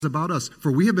about us.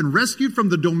 For we have been rescued from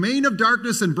the domain of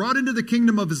darkness and brought into the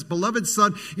kingdom of his beloved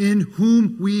Son, in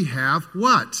whom we have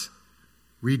what?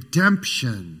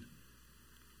 Redemption.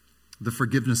 The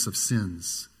forgiveness of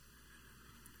sins.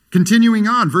 Continuing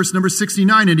on, verse number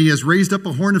 69, and he has raised up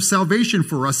a horn of salvation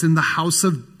for us in the house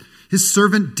of his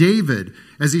servant David,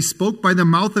 as he spoke by the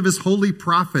mouth of his holy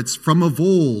prophets from of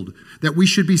old, that we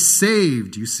should be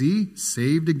saved. You see,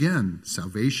 saved again.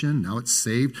 Salvation, now it's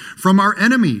saved. From our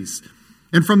enemies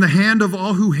and from the hand of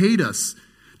all who hate us,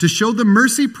 to show the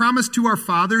mercy promised to our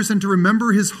fathers and to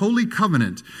remember his holy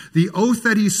covenant, the oath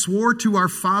that he swore to our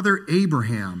father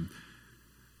Abraham.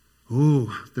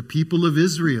 Oh, the people of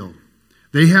Israel.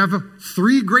 They have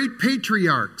 3 great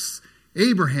patriarchs,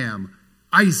 Abraham,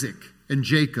 Isaac, and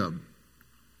Jacob.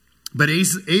 But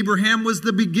Abraham was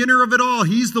the beginner of it all.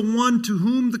 He's the one to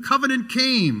whom the covenant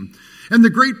came. And the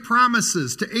great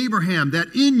promises to Abraham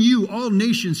that in you all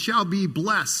nations shall be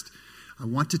blessed. I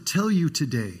want to tell you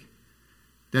today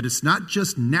that it's not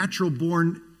just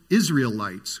natural-born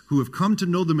Israelites who have come to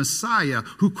know the Messiah,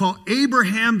 who call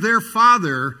Abraham their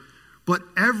father, but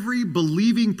every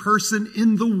believing person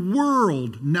in the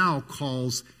world now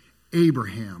calls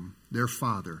Abraham their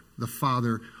father, the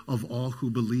father of all who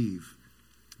believe.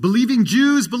 Believing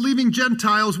Jews, believing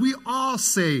Gentiles, we all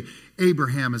say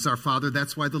Abraham is our father.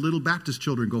 That's why the little Baptist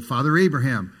children go, Father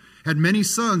Abraham had many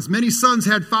sons. Many sons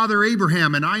had Father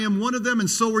Abraham, and I am one of them, and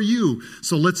so are you.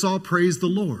 So let's all praise the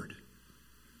Lord.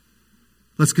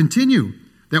 Let's continue.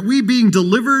 That we being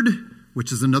delivered,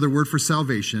 which is another word for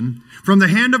salvation, from the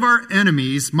hand of our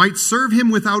enemies, might serve him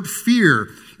without fear,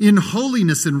 in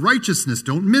holiness and righteousness.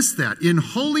 Don't miss that. In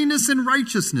holiness and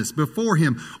righteousness before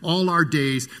him all our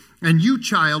days. And you,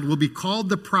 child, will be called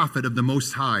the prophet of the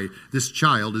Most High. This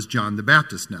child is John the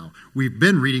Baptist now. We've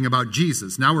been reading about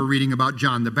Jesus. Now we're reading about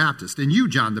John the Baptist. And you,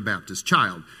 John the Baptist,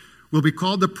 child, will be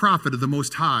called the prophet of the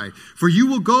Most High. For you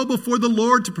will go before the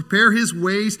Lord to prepare his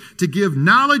ways, to give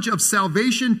knowledge of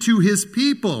salvation to his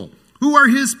people. Who are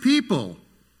his people?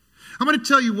 I'm going to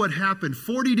tell you what happened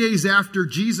 40 days after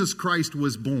Jesus Christ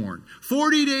was born.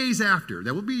 40 days after.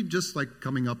 That will be just like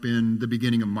coming up in the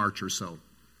beginning of March or so.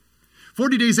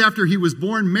 40 days after he was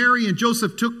born, Mary and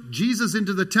Joseph took Jesus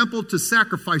into the temple to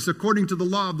sacrifice according to the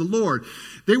law of the Lord.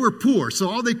 They were poor, so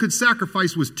all they could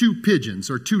sacrifice was 2 pigeons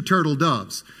or 2 turtle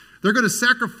doves. They're going to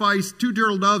sacrifice 2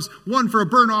 turtle doves, one for a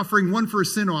burnt offering, one for a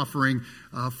sin offering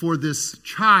for this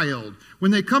child.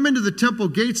 When they come into the temple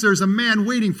gates, there's a man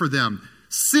waiting for them,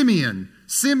 Simeon.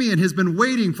 Simeon has been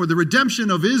waiting for the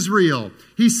redemption of Israel.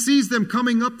 He sees them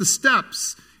coming up the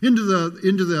steps in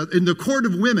the court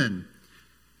of women.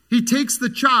 He takes the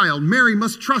child. Mary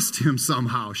must trust him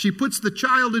somehow. She puts the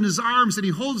child in his arms and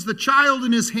he holds the child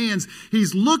in his hands.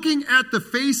 He's looking at the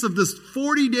face of this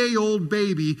 40-day-old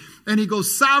baby and he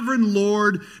goes, Sovereign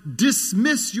Lord,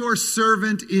 dismiss your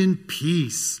servant in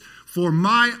peace, for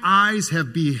my eyes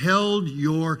have beheld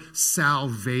your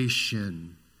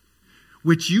salvation,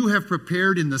 which you have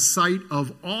prepared in the sight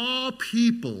of all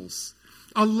peoples,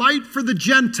 a light for the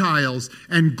Gentiles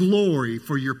and glory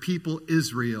for your people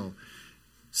Israel.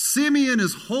 Simeon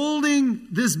is holding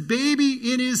this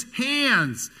baby in his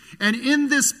hands. And in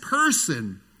this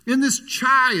person, in this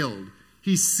child,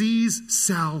 he sees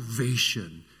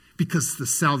salvation. Because the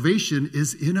salvation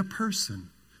is in a person.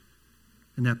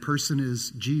 And that person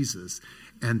is Jesus.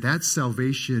 And that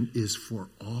salvation is for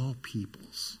all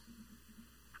peoples.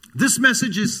 This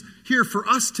message is here for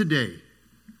us today.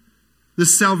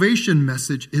 This salvation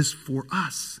message is for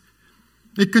us.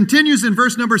 It continues in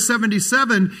verse number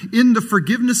 77, in the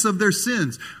forgiveness of their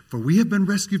sins. For we have been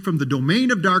rescued from the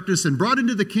domain of darkness and brought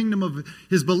into the kingdom of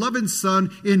his beloved Son,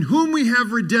 in whom we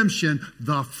have redemption,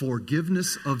 the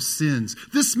forgiveness of sins.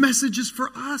 This message is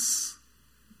for us.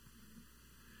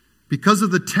 Because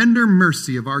of the tender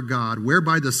mercy of our God,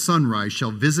 whereby the sunrise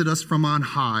shall visit us from on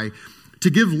high, to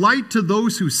give light to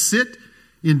those who sit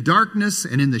in darkness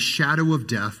and in the shadow of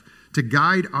death, to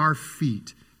guide our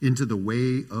feet into the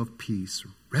way of peace,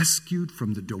 rescued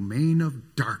from the domain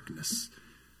of darkness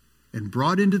and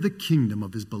brought into the kingdom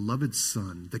of his beloved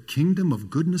Son, the kingdom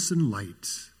of goodness and light,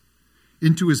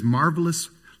 into his marvelous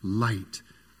light.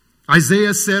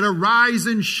 Isaiah said, Arise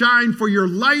and shine, for your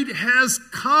light has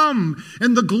come,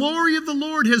 and the glory of the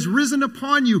Lord has risen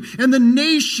upon you, and the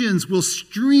nations will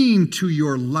stream to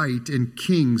your light, and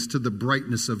kings to the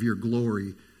brightness of your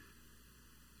glory.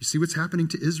 You see what's happening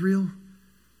to Israel?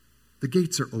 The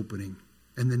gates are opening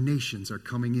and the nations are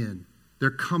coming in. They're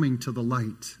coming to the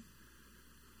light.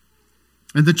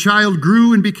 And the child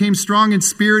grew and became strong in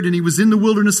spirit, and he was in the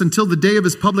wilderness until the day of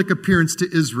his public appearance to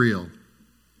Israel.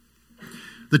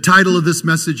 The title of this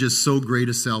message is So Great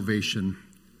a Salvation.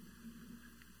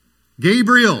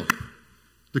 Gabriel,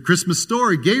 the Christmas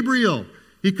story, Gabriel,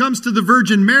 he comes to the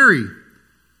Virgin Mary.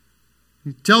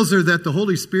 He tells her that the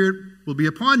Holy Spirit will be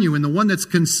upon you, and the one that's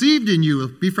conceived in you will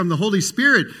be from the Holy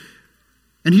Spirit,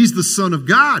 and he's the Son of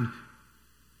God,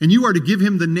 and you are to give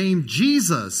him the name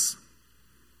Jesus.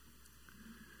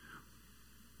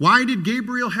 Why did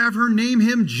Gabriel have her name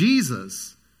him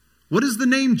Jesus? What does the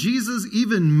name Jesus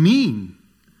even mean?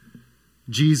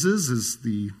 Jesus is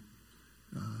the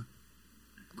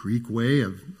Greek way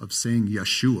of saying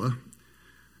Yeshua.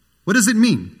 What does it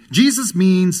mean? Jesus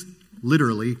means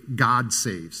literally God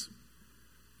saves.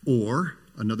 Or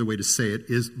another way to say it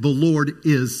is the Lord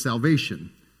is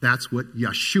salvation. That's what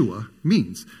Yeshua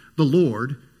means. The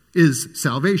Lord is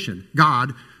salvation.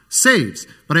 God saves.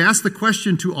 But I ask the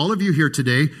question to all of you here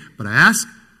today, but I ask,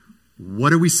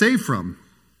 what are we saved from?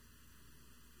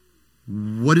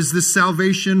 What is this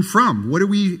salvation from? What are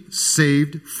we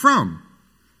saved from?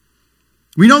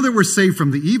 We know that we're saved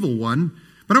from the evil one,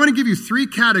 but I want to give you 3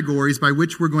 categories by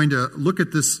which we're going to look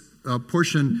at this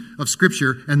portion of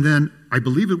Scripture, and then I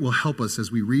believe it will help us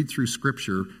as we read through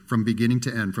Scripture from beginning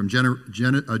to end, from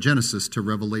Genesis to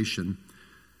Revelation.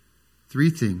 3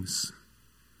 things.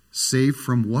 Saved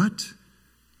from what?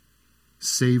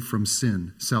 Saved from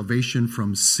sin. Salvation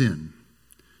from sin.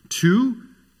 2,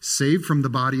 saved from the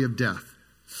body of death.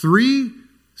 3,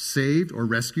 saved or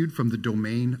rescued from the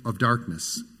domain of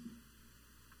darkness.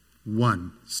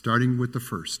 1, starting with the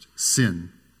first,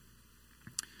 sin.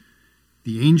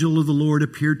 The angel of the Lord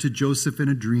appeared to Joseph in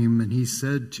a dream, and he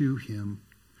said to him,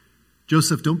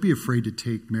 Joseph, don't be afraid to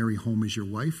take Mary home as your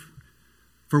wife,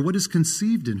 for what is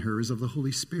conceived in her is of the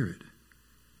Holy Spirit.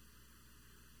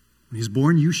 When he is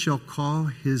born, you shall call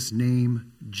his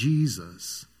name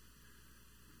Jesus,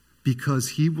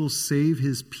 because he will save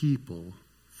his people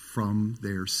from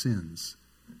their sins.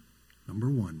 Number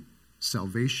 1,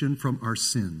 salvation from our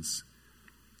sins.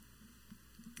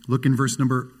 Look in verse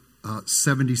number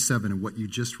 77 in what you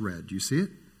just read. Do you see it?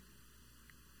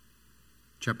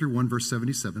 Chapter 1, verse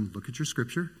 77. Look at your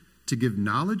scripture. To give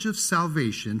knowledge of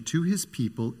salvation to his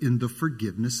people in the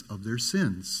forgiveness of their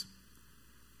sins.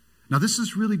 Now, this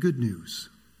is really good news.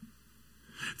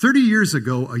 30 years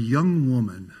ago, a young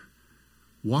woman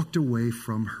walked away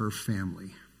from her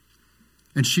family,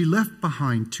 and she left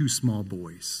behind 2 small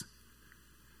boys.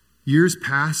 Years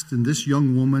passed, and this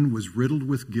young woman was riddled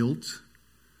with guilt,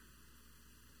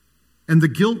 and the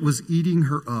guilt was eating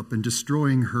her up and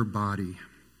destroying her body.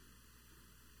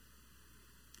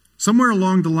 Somewhere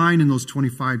along the line in those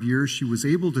 25 years, she was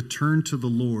able to turn to the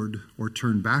Lord, or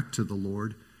turn back to the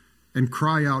Lord, and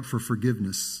cry out for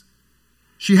forgiveness.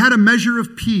 She had a measure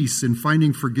of peace in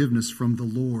finding forgiveness from the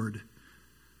Lord.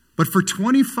 But for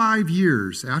 25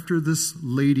 years after this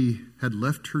lady had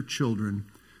left her children,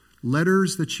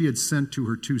 letters that she had sent to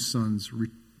her 2 sons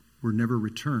were never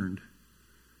returned.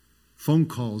 Phone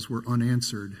calls were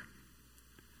unanswered.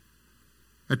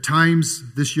 At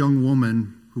times, this young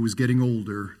woman, who was getting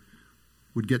older,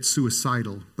 would get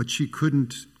suicidal, but she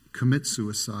couldn't commit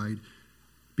suicide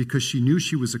because she knew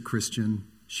she was a Christian.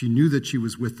 She knew that she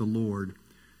was with the Lord,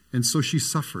 and so she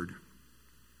suffered.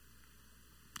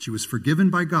 She was forgiven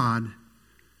by God,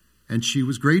 and she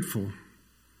was grateful,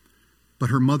 but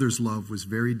her mother's love was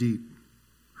very deep,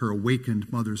 her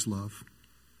awakened mother's love.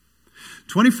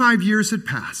 25 years had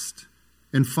passed,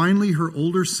 and finally her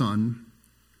older son,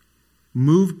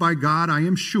 moved by God, I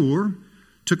am sure,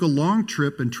 took a long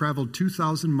trip and traveled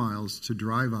 2,000 miles to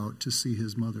drive out to see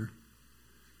his mother.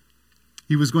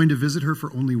 He was going to visit her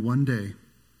for only 1 day.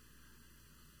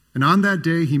 And on that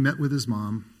day, he met with his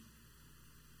mom.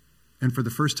 And for the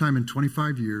first time in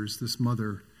 25 years, this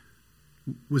mother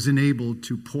was enabled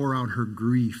to pour out her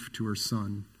grief to her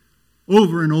son,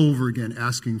 over and over again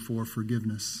asking for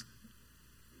forgiveness.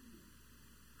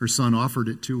 Her son offered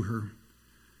it to her.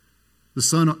 The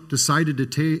son decided to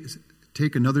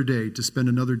take another day, to spend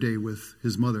another day with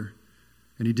his mother.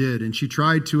 And he did. And she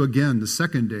tried to again, the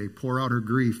second day, pour out her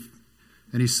grief.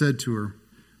 And he said to her,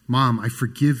 Mom, I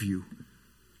forgive you.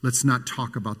 Let's not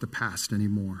talk about the past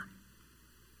anymore.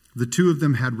 The 2 of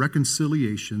them had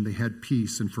reconciliation. They had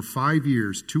peace. And for 5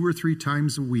 years, 2 or 3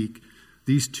 times a week,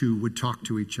 these 2 would talk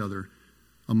to each other,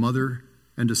 a mother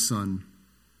and a son.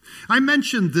 I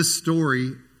mentioned this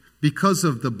story because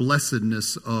of the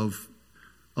blessedness of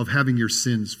having your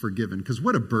sins forgiven, because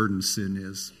what a burden sin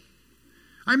is.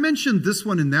 I mentioned this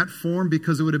one in that form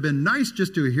because it would have been nice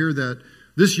just to hear that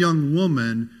this young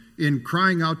woman, in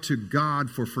crying out to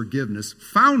God for forgiveness,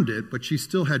 found it, but she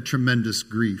still had tremendous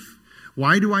grief.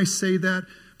 Why do I say that?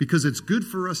 Because it's good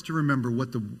for us to remember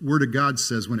what the Word of God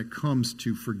says when it comes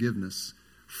to forgiveness.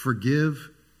 Forgive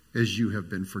as you have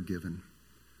been forgiven.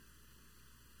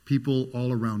 People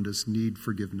all around us need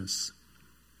forgiveness.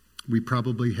 We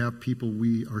probably have people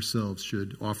we ourselves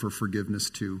should offer forgiveness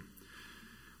to.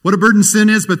 What a burden sin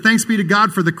is, but thanks be to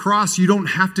God for the cross. You don't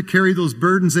have to carry those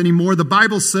burdens anymore. The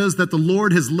Bible says that the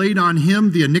Lord has laid on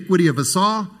him the iniquity of us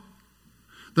all.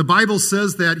 The Bible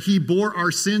says that he bore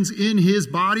our sins in his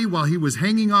body while he was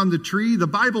hanging on the tree. The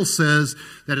Bible says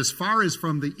that as far as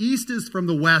from the east is from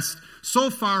the west, so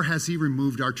far has he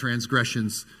removed our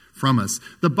transgressions from us.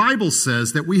 The Bible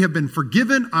says that we have been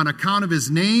forgiven on account of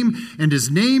his name, and his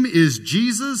name is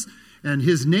Jesus, and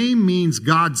his name means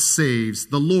God saves.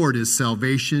 The Lord is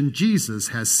salvation. Jesus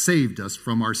has saved us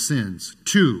from our sins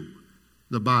to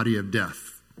the body of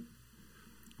death.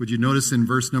 Would you notice in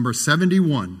verse number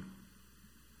 71,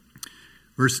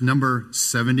 verse number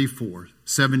 74,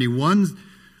 71,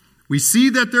 we see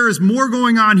that there is more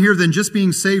going on here than just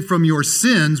being saved from your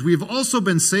sins. We've also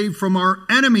been saved from our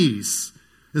enemies,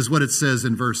 is what it says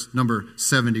in verse number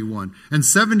 71. And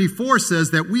 74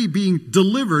 says that we being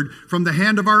delivered from the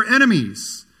hand of our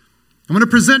enemies. I'm going to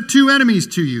present two enemies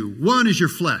to you. One is your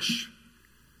flesh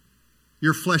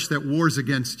that wars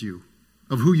against you,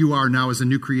 of who you are now as a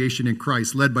new creation in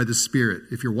Christ, led by the Spirit,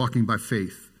 if you're walking by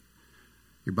faith.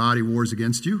 Your body wars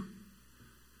against you.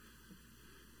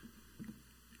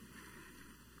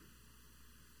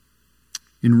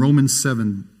 In Romans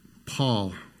 7,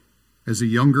 Paul, as a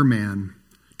younger man,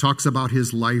 talks about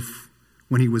his life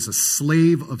when he was a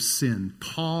slave of sin.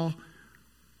 Paul,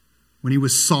 when he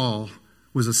was Saul,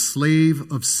 was a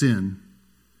slave of sin.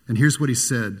 And here's what he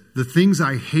said: the things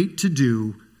I hate to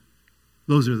do,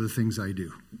 those are the things I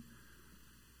do.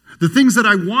 The things that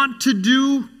I want to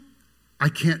do, I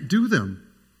can't do them.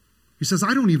 He says,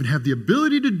 I don't even have the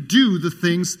ability to do the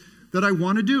things that I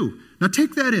want to do. Now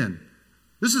take that in.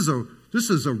 This is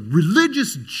a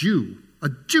religious Jew, a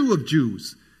Jew of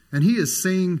Jews. And he is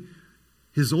saying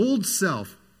his old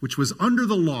self, which was under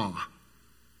the law,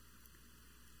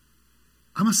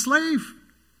 I'm a slave.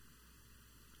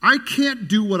 I can't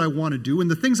do what I want to do. And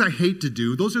the things I hate to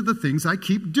do, those are the things I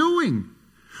keep doing.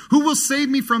 Who will save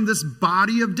me from this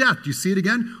body of death? Do you see it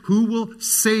again? Who will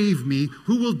save me?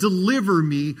 Who will deliver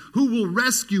me? Who will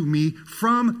rescue me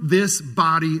from this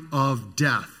body of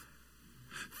death?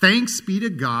 Thanks be to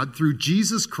God through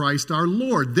Jesus Christ our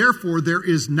Lord. Therefore, there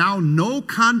is now no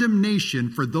condemnation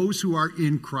for those who are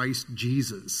in Christ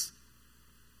Jesus.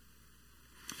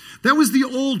 That was the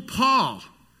old Paul.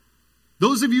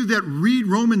 Those of you that read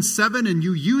Romans 7 and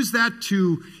you use that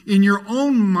to, in your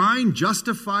own mind,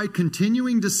 justify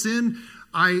continuing to sin,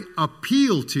 I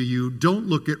appeal to you, don't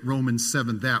look at Romans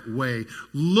 7 that way.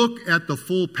 Look at the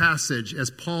full passage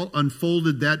as Paul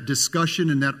unfolded that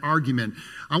discussion and that argument.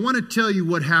 I want to tell you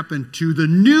what happened to the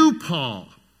new Paul.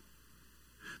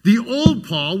 The old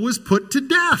Paul was put to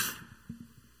death.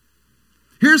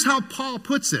 Here's how Paul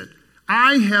puts it: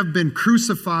 I have been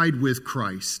crucified with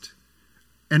Christ,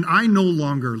 and I no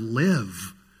longer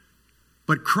live,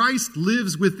 but Christ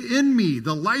lives within me.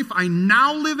 The life I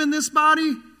now live in this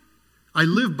body, I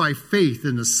live by faith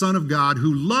in the Son of God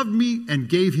who loved me and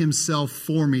gave himself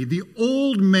for me. The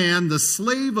old man, the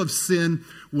slave of sin,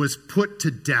 was put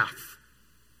to death.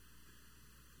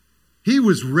 He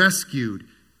was rescued.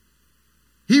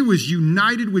 He was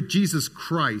united with Jesus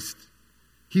Christ.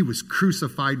 He was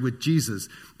crucified with Jesus.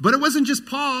 But it wasn't just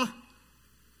Paul.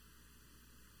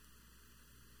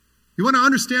 You want to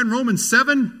understand Romans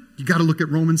 7? You got to look at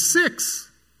Romans 6.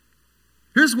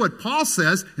 Here's what Paul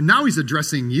says, and now he's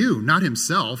addressing you, not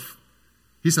himself.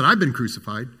 He said, I've been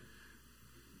crucified.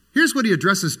 Here's what he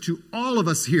addresses to all of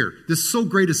us here. This so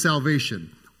great a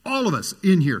salvation. All of us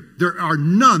in here. There are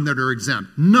none that are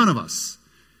exempt. None of us.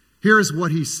 Here is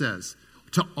what he says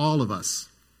to all of us.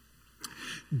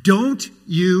 Don't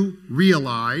you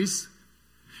realize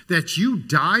that you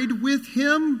died with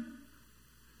him?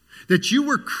 That you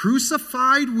were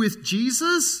crucified with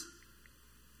Jesus?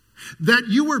 That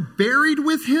you were buried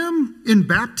with him in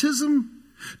baptism?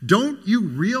 Don't you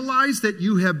realize that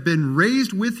you have been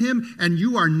raised with him and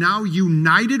you are now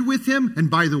united with him?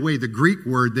 And by the way, the Greek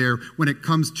word there, when it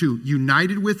comes to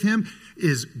united with him,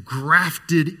 is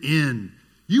grafted in.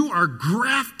 You are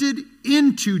grafted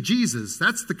into Jesus.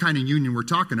 That's the kind of union we're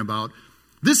talking about.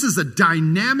 This is a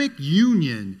dynamic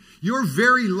union. Your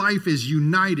very life is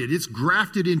united. It's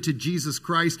grafted into Jesus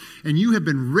Christ, and you have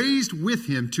been raised with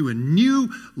him to a new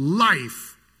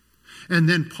life. And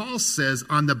then Paul says,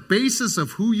 on the basis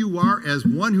of who you are as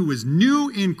one who is new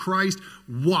in Christ,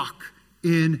 walk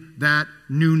in that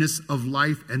newness of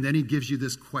life. And then he gives you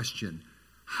this question: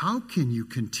 how can you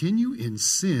continue in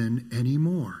sin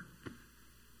anymore?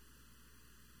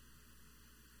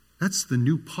 That's the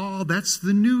new Paul. That's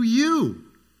the new you.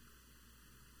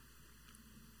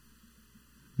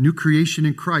 New creation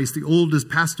in Christ. The old has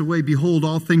passed away. Behold,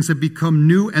 all things have become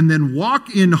new. And then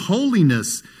walk in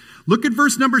holiness. Look at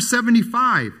verse number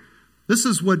 75. This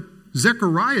is what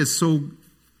Zechariah is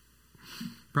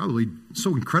probably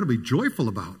so incredibly joyful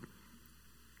about.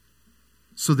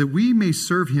 So that we may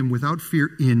serve him without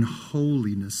fear in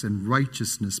holiness and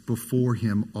righteousness before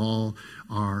him all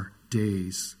our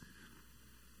days.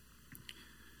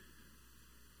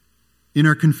 In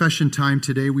our confession time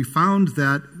today, we found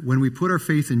that when we put our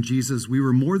faith in Jesus, we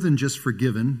were more than just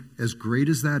forgiven, as great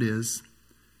as that is,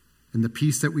 and the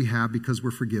peace that we have because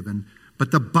we're forgiven.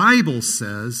 But the Bible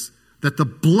says that the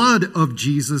blood of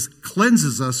Jesus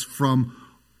cleanses us from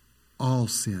all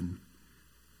sin.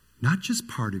 Not just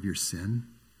part of your sin.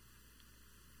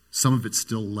 Some of it's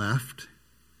still left.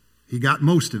 He got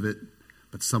most of it,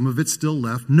 but some of it's still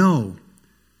left. No.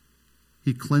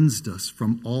 He cleansed us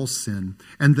from all sin,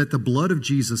 and that the blood of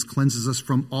Jesus cleanses us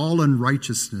from all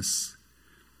unrighteousness.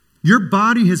 Your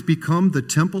body has become the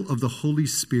temple of the Holy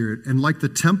Spirit, and like the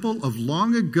temple of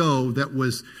long ago that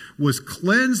was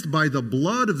cleansed by the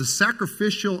blood of the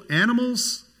sacrificial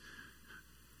animals,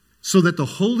 so that the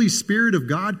Holy Spirit of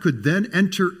God could then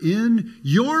enter in,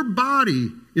 your body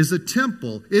is a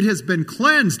temple. It has been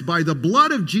cleansed by the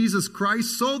blood of Jesus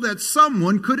Christ so that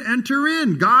someone could enter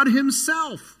in, God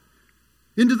himself,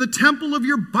 into the temple of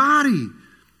your body.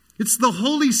 It's the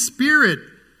Holy Spirit.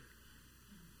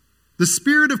 The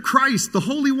Spirit of Christ, the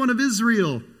Holy One of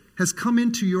Israel, has come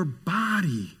into your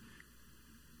body.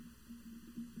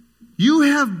 You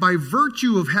have, by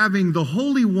virtue of having the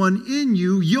Holy One in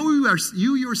you, you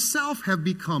yourself have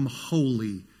become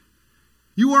holy.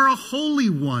 You are a holy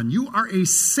one. You are a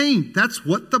saint. That's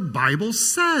what the Bible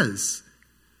says.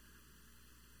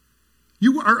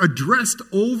 You are addressed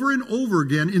over and over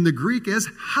again in the Greek as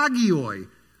hagioi.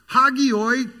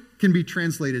 Hagioi can be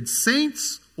translated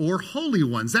saints or holy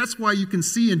ones. That's why you can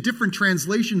see in different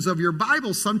translations of your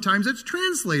Bible, sometimes it's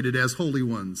translated as holy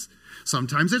ones.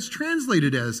 Sometimes it's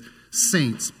translated as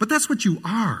saints. But that's what you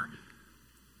are.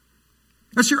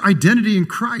 That's your identity in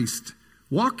Christ.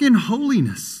 Walk in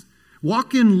holiness.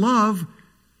 Walk in love.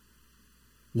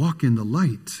 Walk in the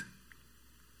light.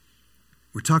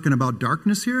 We're talking about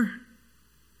darkness here.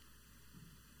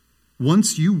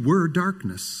 Once you were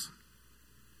darkness.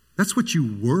 That's what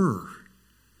you were.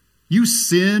 You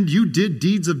sinned. You did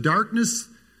deeds of darkness.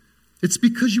 It's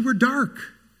because you were dark.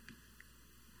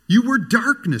 You were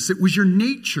darkness. It was your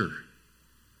nature.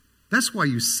 That's why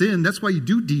you sin. That's why you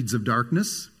do deeds of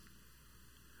darkness.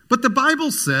 But the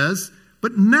Bible says,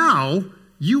 but now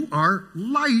you are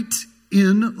light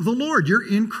in the Lord. You're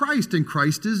in Christ, and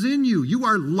Christ is in you. You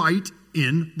are light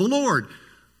in the Lord.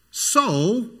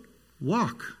 So,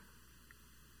 walk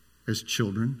as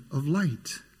children of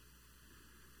light.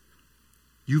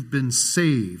 You've been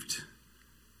saved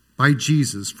by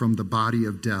Jesus from the body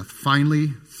of death. Finally,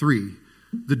 3,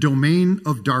 the domain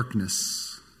of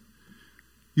darkness.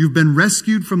 You've been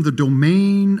rescued from the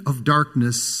domain of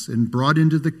darkness and brought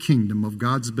into the kingdom of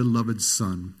God's beloved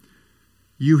Son.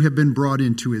 You have been brought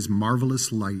into his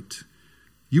marvelous light.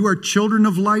 You are children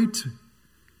of light,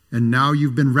 and now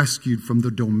you've been rescued from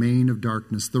the domain of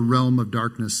darkness, the realm of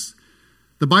darkness.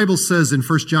 The Bible says in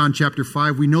 1 John chapter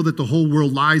 5, we know that the whole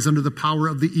world lies under the power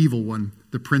of the evil one,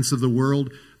 the prince of the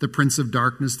world, the prince of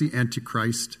darkness, the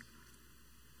Antichrist.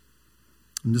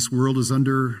 And this world is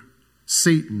under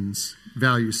Satan's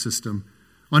value system.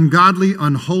 Ungodly,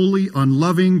 unholy,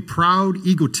 unloving, proud,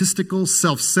 egotistical,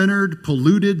 self-centered,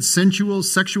 polluted, sensual,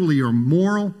 sexually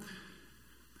immoral,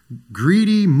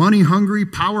 greedy, money-hungry,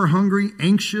 power-hungry,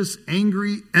 anxious,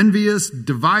 angry, envious,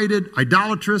 divided,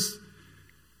 idolatrous.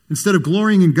 Instead of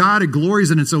glorying in God, it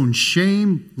glories in its own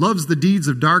shame, loves the deeds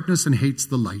of darkness, and hates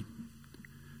the light.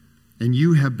 And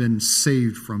you have been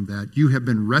saved from that. You have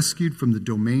been rescued from the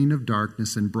domain of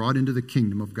darkness and brought into the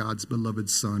kingdom of God's beloved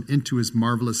Son, into his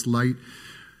marvelous light.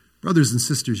 Brothers and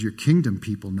sisters, you're kingdom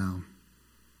people now.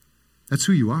 That's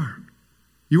who you are.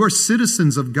 You are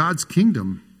citizens of God's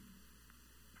kingdom.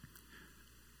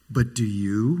 But do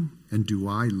you and do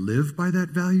I live by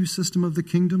that value system of the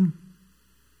kingdom?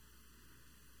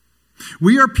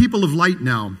 We are people of light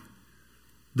now.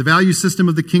 The value system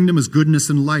of the kingdom is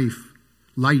goodness and life.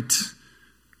 Light.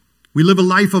 We live a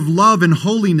life of love and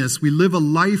holiness. We live a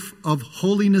life of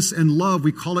holiness and love.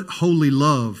 We call it holy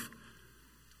love.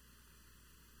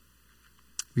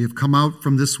 We have come out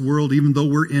from this world, even though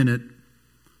we're in it.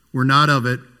 We're not of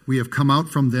it. We have come out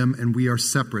from them and we are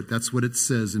separate. That's what it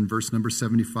says in verse number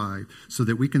 75. So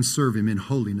that we can serve him in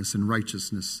holiness and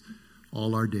righteousness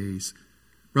all our days.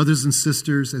 Brothers and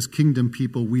sisters, as kingdom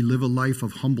people, we live a life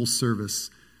of humble service.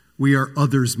 We are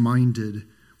others-minded.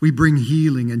 We bring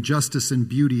healing and justice and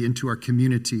beauty into our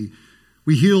community.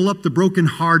 We heal up the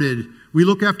brokenhearted. We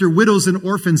look after widows and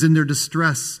orphans in their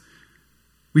distress.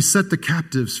 We set the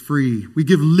captives free. We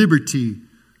give liberty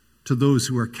to those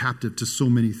who are captive to so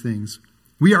many things.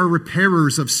 We are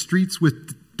repairers of streets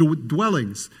with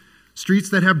dwellings, streets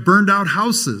that have burned out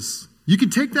houses. You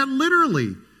can take that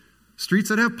literally. Streets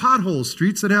that have potholes,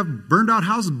 streets that have burned out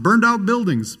houses, burned out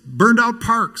buildings, burned out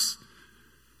parks.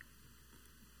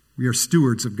 We are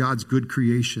stewards of God's good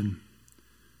creation.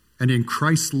 And in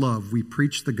Christ's love, we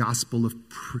preach the gospel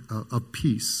of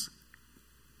peace.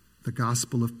 The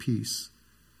gospel of peace.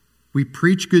 We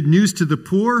preach good news to the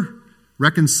poor,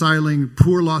 reconciling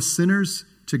poor lost sinners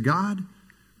to God,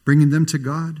 bringing them to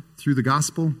God through the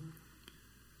gospel.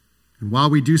 And while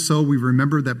we do so, we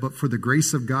remember that but for the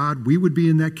grace of God, we would be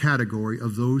in that category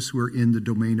of those who are in the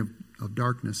domain of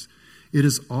darkness. It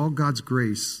is all God's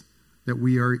grace that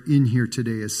we are in here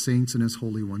today as saints and as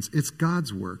holy ones. It's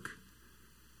God's work.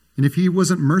 And if he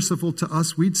wasn't merciful to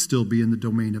us, we'd still be in the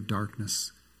domain of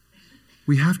darkness.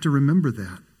 We have to remember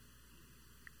that.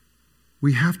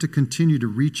 We have to continue to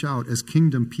reach out as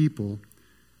kingdom people,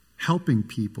 helping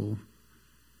people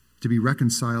to be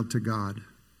reconciled to God,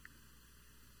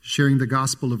 sharing the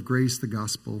gospel of grace, the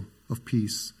gospel of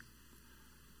peace.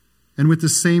 And with the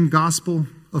same gospel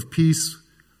of peace,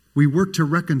 we work to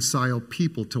reconcile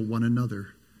people to one another,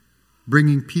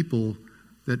 bringing people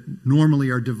that normally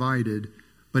are divided,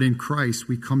 but in Christ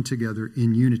we come together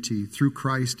in unity through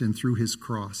Christ and through his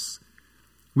cross.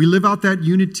 We live out that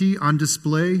unity on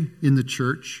display in the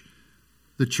church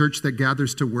that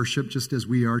gathers to worship just as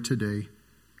we are today,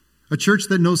 a church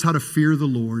that knows how to fear the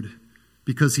Lord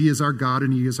because he is our God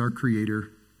and he is our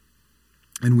creator,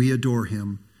 and we adore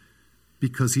him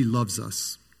because he loves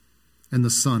us and the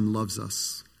Son loves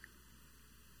us.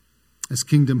 As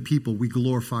kingdom people, we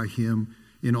glorify him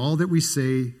in all that we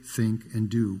say, think, and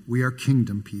do. We are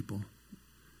kingdom people,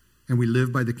 and we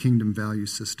live by the kingdom value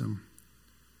system.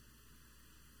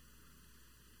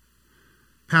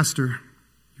 Pastor,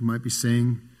 you might be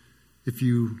saying, if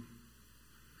you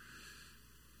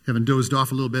haven't dozed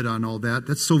off a little bit on all that,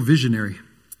 that's so visionary.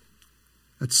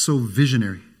 That's so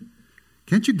visionary.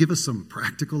 Can't you give us some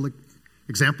practical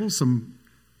examples, some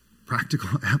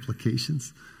practical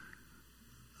applications?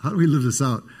 How do we live this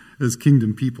out as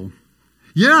kingdom people?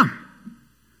 Yeah,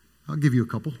 I'll give you a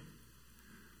couple.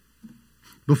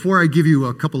 Before I give you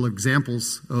a couple of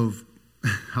examples of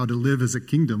how to live as a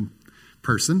kingdom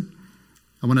person,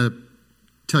 I want to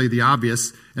tell you the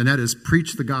obvious, and that is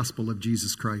preach the gospel of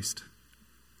Jesus Christ.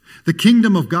 The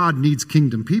kingdom of God needs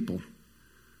kingdom people.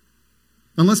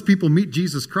 Unless people meet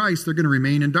Jesus Christ, they're going to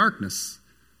remain in darkness.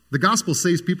 The gospel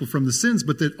saves people from the sins,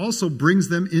 but it also brings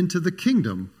them into the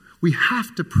kingdom. We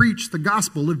have to preach the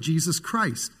gospel of Jesus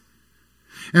Christ.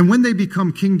 And when they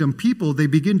become kingdom people, they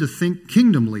begin to think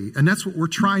kingdomly. And that's what we're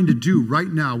trying to do right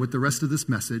now with the rest of this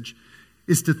message,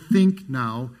 is to think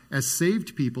now as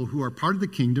saved people who are part of the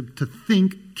kingdom, to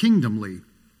think kingdomly.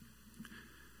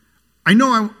 I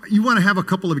know you want to have a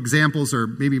couple of examples or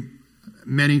maybe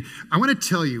many. I want to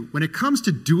tell you, when it comes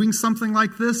to doing something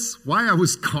like this, why I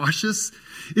was cautious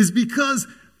is because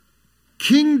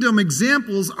kingdom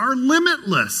examples are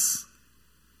limitless.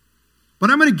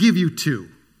 But I'm going to give you two.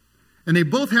 And they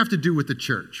both have to do with the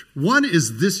church. One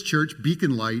is this church,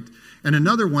 Beacon Light, and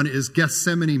another one is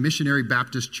Gethsemane Missionary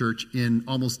Baptist Church in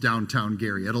almost downtown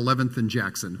Gary at 11th and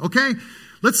Jackson. Okay?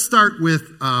 Let's start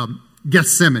with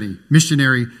Gethsemane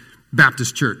Missionary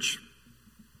Baptist Church.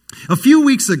 A few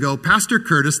weeks ago, Pastor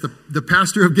Curtis, the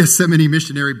pastor of Gethsemane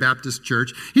Missionary Baptist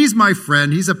Church, he's my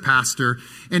friend, he's a pastor,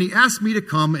 and he asked me to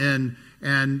come and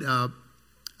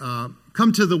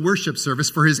come to the worship service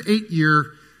for his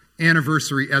 8-year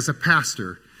anniversary as a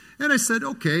pastor. And I said,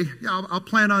 okay, yeah, I'll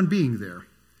plan on being there.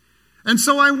 And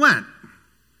so I went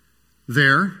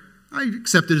there. I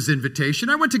accepted his invitation.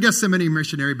 I went to Gethsemane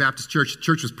Missionary Baptist Church. The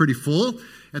church was pretty full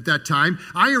at that time.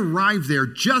 I arrived there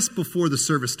just before the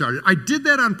service started. I did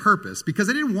that on purpose because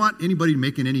I didn't want anybody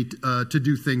making any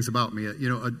to-do things about me,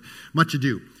 much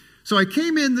ado. So I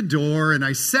came in the door and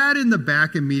I sat in the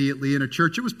back immediately in a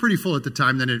church. It was pretty full at the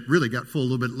time. Then it really got full a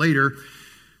little bit later.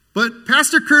 But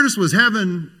Pastor Curtis was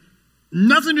having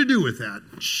nothing to do with that.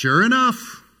 Sure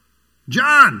enough,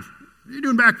 John, what are you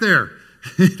doing back there?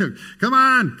 Come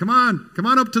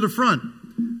on up to the front.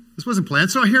 This wasn't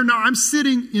planned. So here now I'm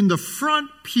sitting in the front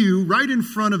pew right in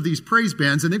front of these praise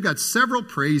bands, and they've got several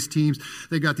praise teams.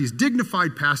 They've got these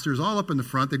dignified pastors all up in the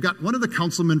front. They've got one of the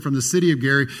councilmen from the city of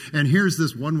Gary, and here's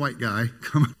this one white guy.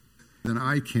 Come on. Than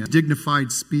I can.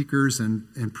 Dignified speakers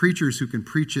and preachers who can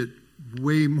preach it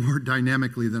way more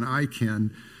dynamically than I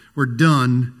can. We're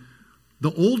done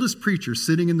The oldest preacher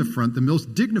sitting in the front, the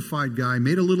most dignified guy,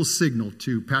 made a little signal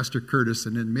to Pastor Curtis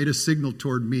and then made a signal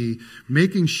toward me,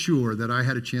 making sure that I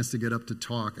had a chance to get up to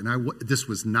talk. And this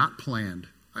was not planned.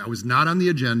 I was not on the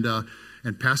agenda.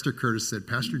 And Pastor Curtis said,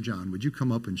 Pastor John, would you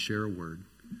come up and share a word?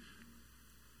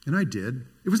 And I did.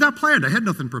 It was not planned. I had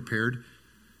nothing prepared.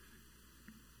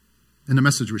 And the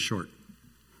message was short.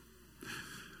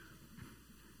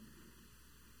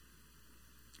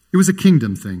 It was a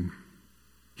kingdom thing.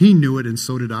 He knew it, and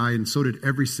so did I, and so did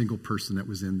every single person that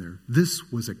was in there.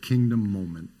 This was a kingdom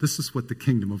moment. This is what the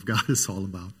kingdom of God is all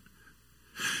about.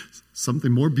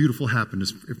 Something more beautiful happened,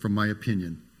 from my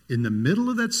opinion. In the middle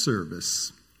of that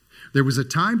service, there was a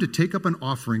time to take up an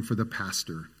offering for the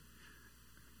pastor,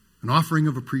 an offering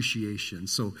of appreciation.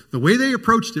 So the way they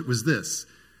approached it was this.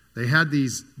 They had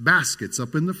these baskets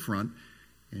up in the front,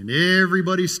 and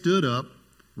everybody stood up,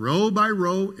 row by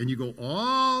row, and you go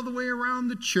all the way around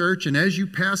the church, and as you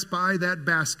pass by that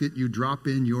basket, you drop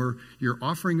in your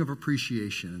offering of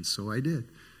appreciation. And so I did.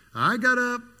 I got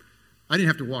up. I didn't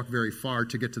have to walk very far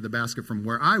to get to the basket from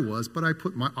where I was, but I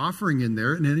put my offering in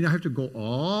there, and then I have to go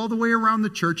all the way around the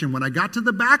church. And when I got to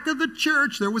the back of the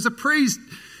church, there was a praise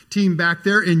team back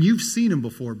there, and you've seen them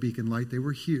before, Beacon Light. They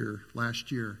were here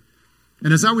last year.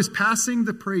 And as I was passing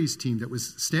the praise team that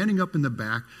was standing up in the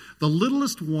back, the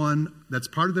littlest one that's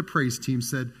part of the praise team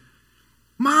said,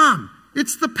 Mom,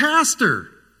 it's the pastor.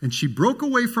 And she broke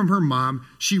away from her mom.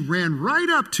 She ran right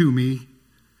up to me,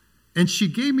 and she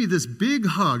gave me this big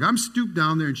hug. I'm stooped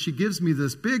down there, and she gives me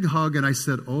this big hug, and I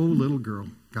said, oh, little girl,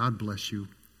 God bless you.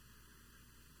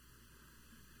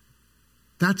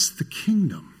 That's the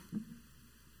kingdom.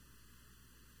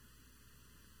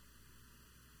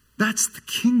 That's the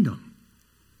kingdom.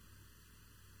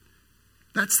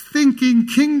 That's thinking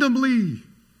kingdomly.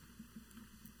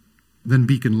 Then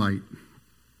Beacon Light.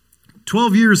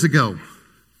 12 years ago,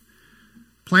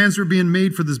 plans were being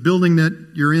made for this building that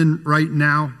you're in right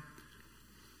now.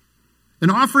 An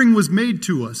offering was made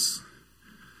to us.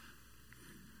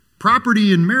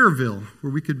 Property in Maryville,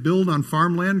 where we could build on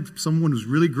farmland. Someone was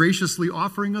really graciously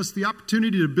offering us the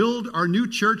opportunity to build our new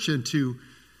church and to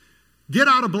get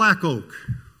out of Black Oak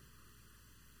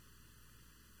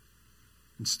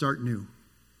and start new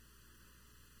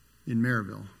in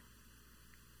Maryville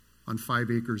on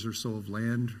 5 acres or so of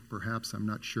land. Perhaps, I'm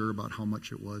not sure about how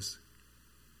much it was.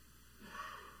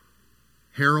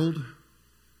 Harold,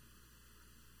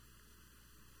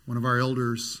 one of our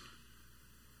elders,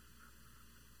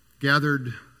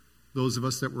 gathered those of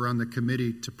us that were on the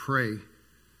committee to pray,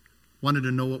 wanted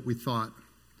to know what we thought.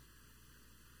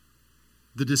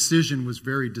 The decision was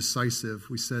very decisive.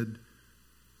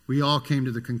 We all came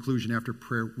to the conclusion after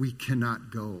prayer, we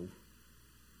cannot go.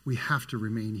 We have to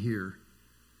remain here.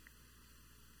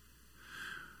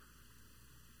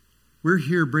 We're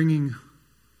here bringing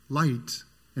light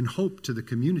and hope to the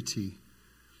community.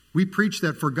 We preach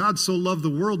that for God so loved the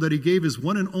world that he gave his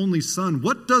one and only Son.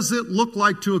 What does it look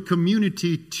like to a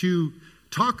community to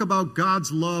talk about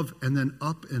God's love and then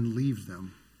up and leave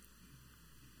them?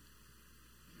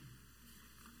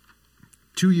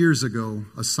 2 years ago,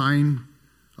 a sign,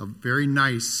 a very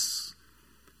nice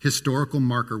historical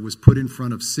marker, was put in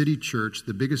front of City Church,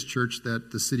 the biggest church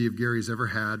that the city of Gary has ever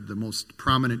had, the most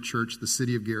prominent church the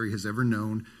city of Gary has ever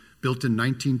known, built in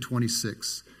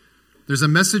 1926. There's a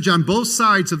message on both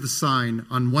sides of the sign.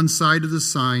 On one side of the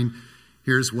sign,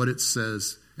 here's what it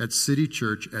says. At City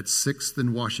Church at 6th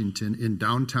and Washington in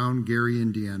downtown Gary,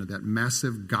 Indiana, that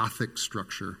massive Gothic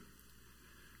structure.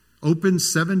 Open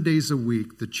 7 days a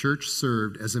week, the church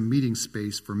served as a meeting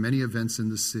space for many events in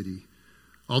the city.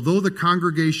 Although the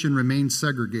congregation remained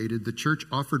segregated, the church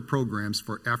offered programs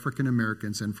for African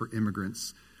Americans and for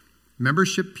immigrants.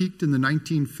 Membership peaked in the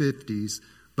 1950s,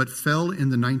 but fell in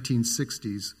the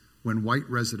 1960s when white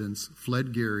residents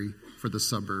fled Gary for the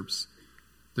suburbs.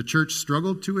 The church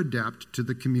struggled to adapt to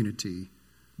the community,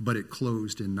 but it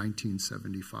closed in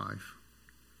 1975.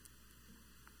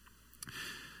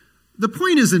 The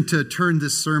point isn't to turn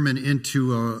this sermon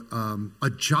into a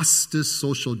justice,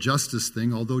 social justice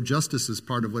thing, although justice is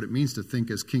part of what it means to think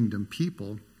as kingdom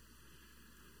people.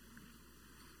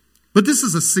 But this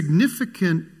is a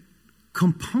significant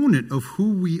component of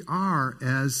who we are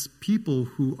as people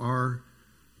who are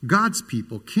God's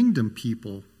people, kingdom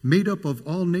people, made up of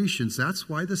all nations. That's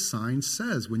why the sign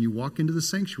says when you walk into the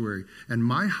sanctuary, and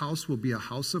my house will be a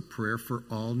house of prayer for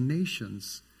all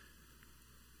nations.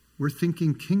 We're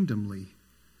thinking kingdomly.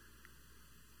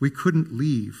 We couldn't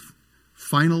leave.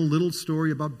 Final little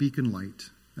story about Beacon Light,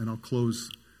 and I'll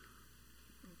close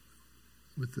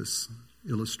with this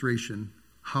illustration.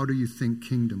 How do you think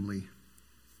kingdomly?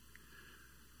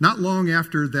 Not long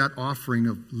after that offering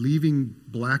of leaving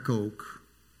Black Oak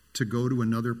to go to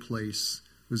another place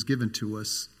was given to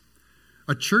us,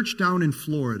 a church down in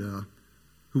Florida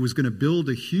who was going to build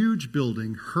a huge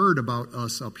building heard about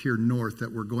us up here north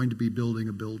that we're going to be building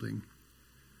a building.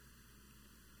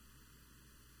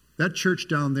 That church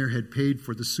down there had paid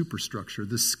for the superstructure,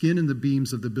 the skin and the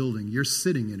beams of the building. You're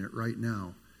sitting in it right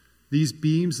now. These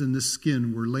beams and this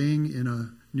skin were laying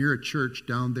near a church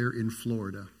down there in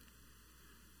Florida.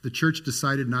 The church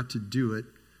decided not to do it.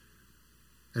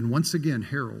 And once again,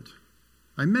 Harold,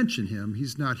 I mention him.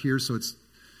 He's not here, so it's,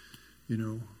 I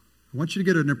want you to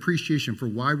get an appreciation for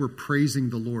why we're praising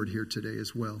the Lord here today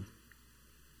as well.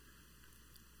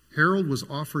 Harold was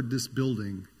offered this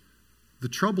building. The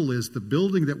trouble is, the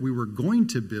building that we were going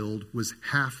to build was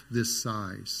half this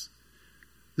size.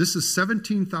 This is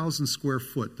 17,000 square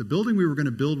foot. The building we were going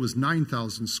to build was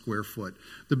 9,000 square foot.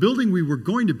 The building we were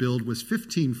going to build was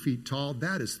 15 feet tall.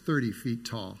 That is 30 feet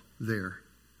tall there.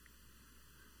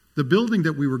 The building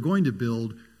that we were going to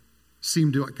build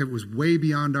seemed like it was way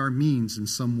beyond our means in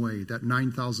some way, that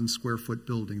 9,000 square foot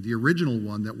building. The original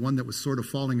one, that one that was sort of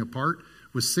falling apart,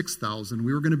 was 6,000.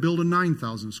 We were going to build a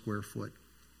 9,000 square foot.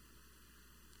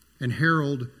 And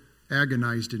Harold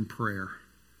agonized in prayer.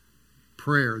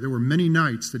 There were many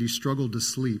nights that he struggled to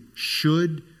sleep.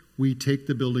 Should we take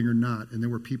the building or not? And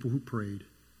there were people who prayed.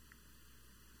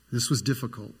 This was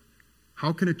difficult.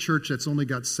 How can a church that's only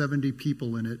got 70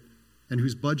 people in it and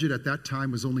whose budget at that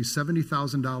time was only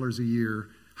 $70,000 a year,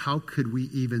 how could we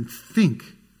even think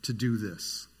to do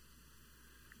this?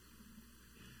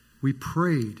 We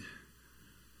prayed.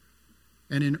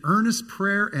 And in earnest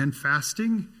prayer and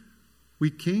fasting, we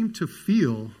came to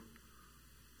feel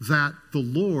that the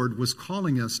Lord was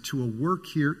calling us to a work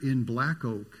here in Black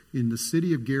Oak, in the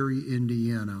city of Gary,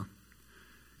 Indiana.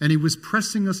 And he was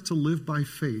pressing us to live by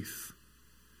faith.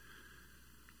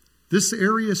 This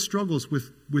area struggles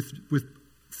with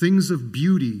things of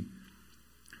beauty.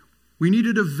 We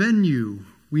needed a venue.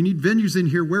 We need venues in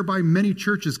here whereby many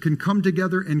churches can come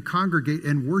together and congregate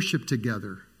and worship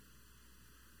together.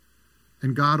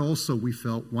 And God also, we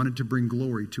felt, wanted to bring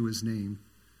glory to his name.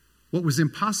 What was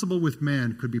impossible with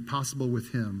man could be possible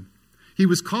with him. He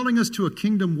was calling us to a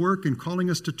kingdom work and calling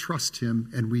us to trust him,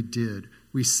 and we did.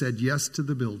 We said yes to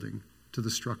the building, to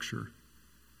the structure.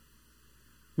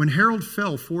 When Harold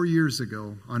fell 4 years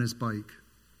ago on his bike,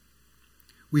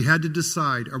 we had to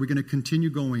decide, are we going to continue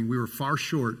going? We were far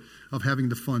short of having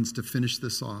the funds to finish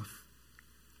this off.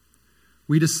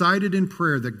 We decided in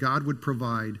prayer that God would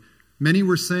provide. Many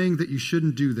were saying that you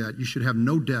shouldn't do that. You should have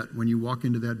no debt when you walk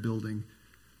into that building.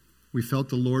 We felt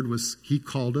the Lord he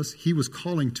called us. He was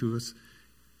calling to us,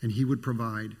 and he would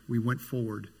provide. We went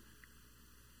forward.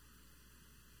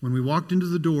 When we walked into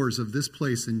the doors of this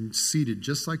place and seated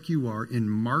just like you are in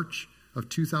March of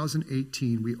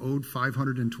 2018, we owed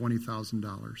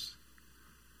 $520,000.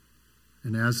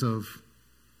 And as of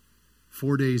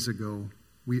 4 days ago,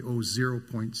 we owe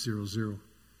 0.00.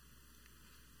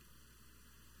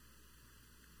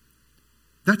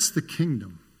 That's the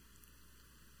kingdom.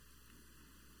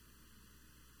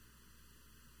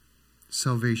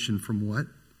 Salvation from what?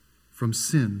 From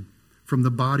sin, from the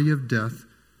body of death,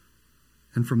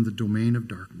 and from the domain of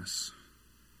darkness.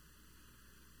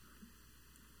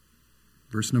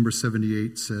 Verse number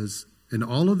 78 says, and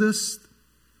all of this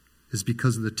is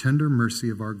because of the tender mercy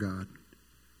of our God.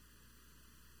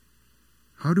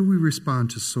 How do we respond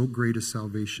to so great a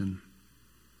salvation?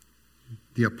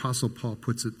 The Apostle Paul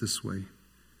puts it this way.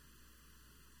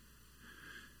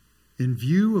 In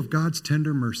view of God's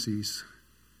tender mercies,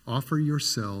 offer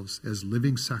yourselves as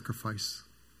living sacrifices.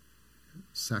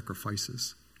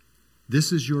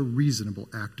 This is your reasonable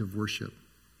act of worship.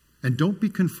 And don't be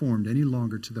conformed any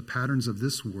longer to the patterns of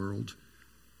this world,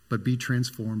 but be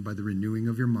transformed by the renewing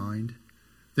of your mind.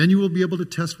 Then you will be able to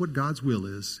test what God's will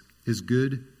is, his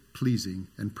good, pleasing,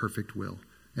 and perfect will.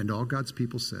 And all God's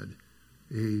people said,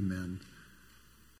 amen.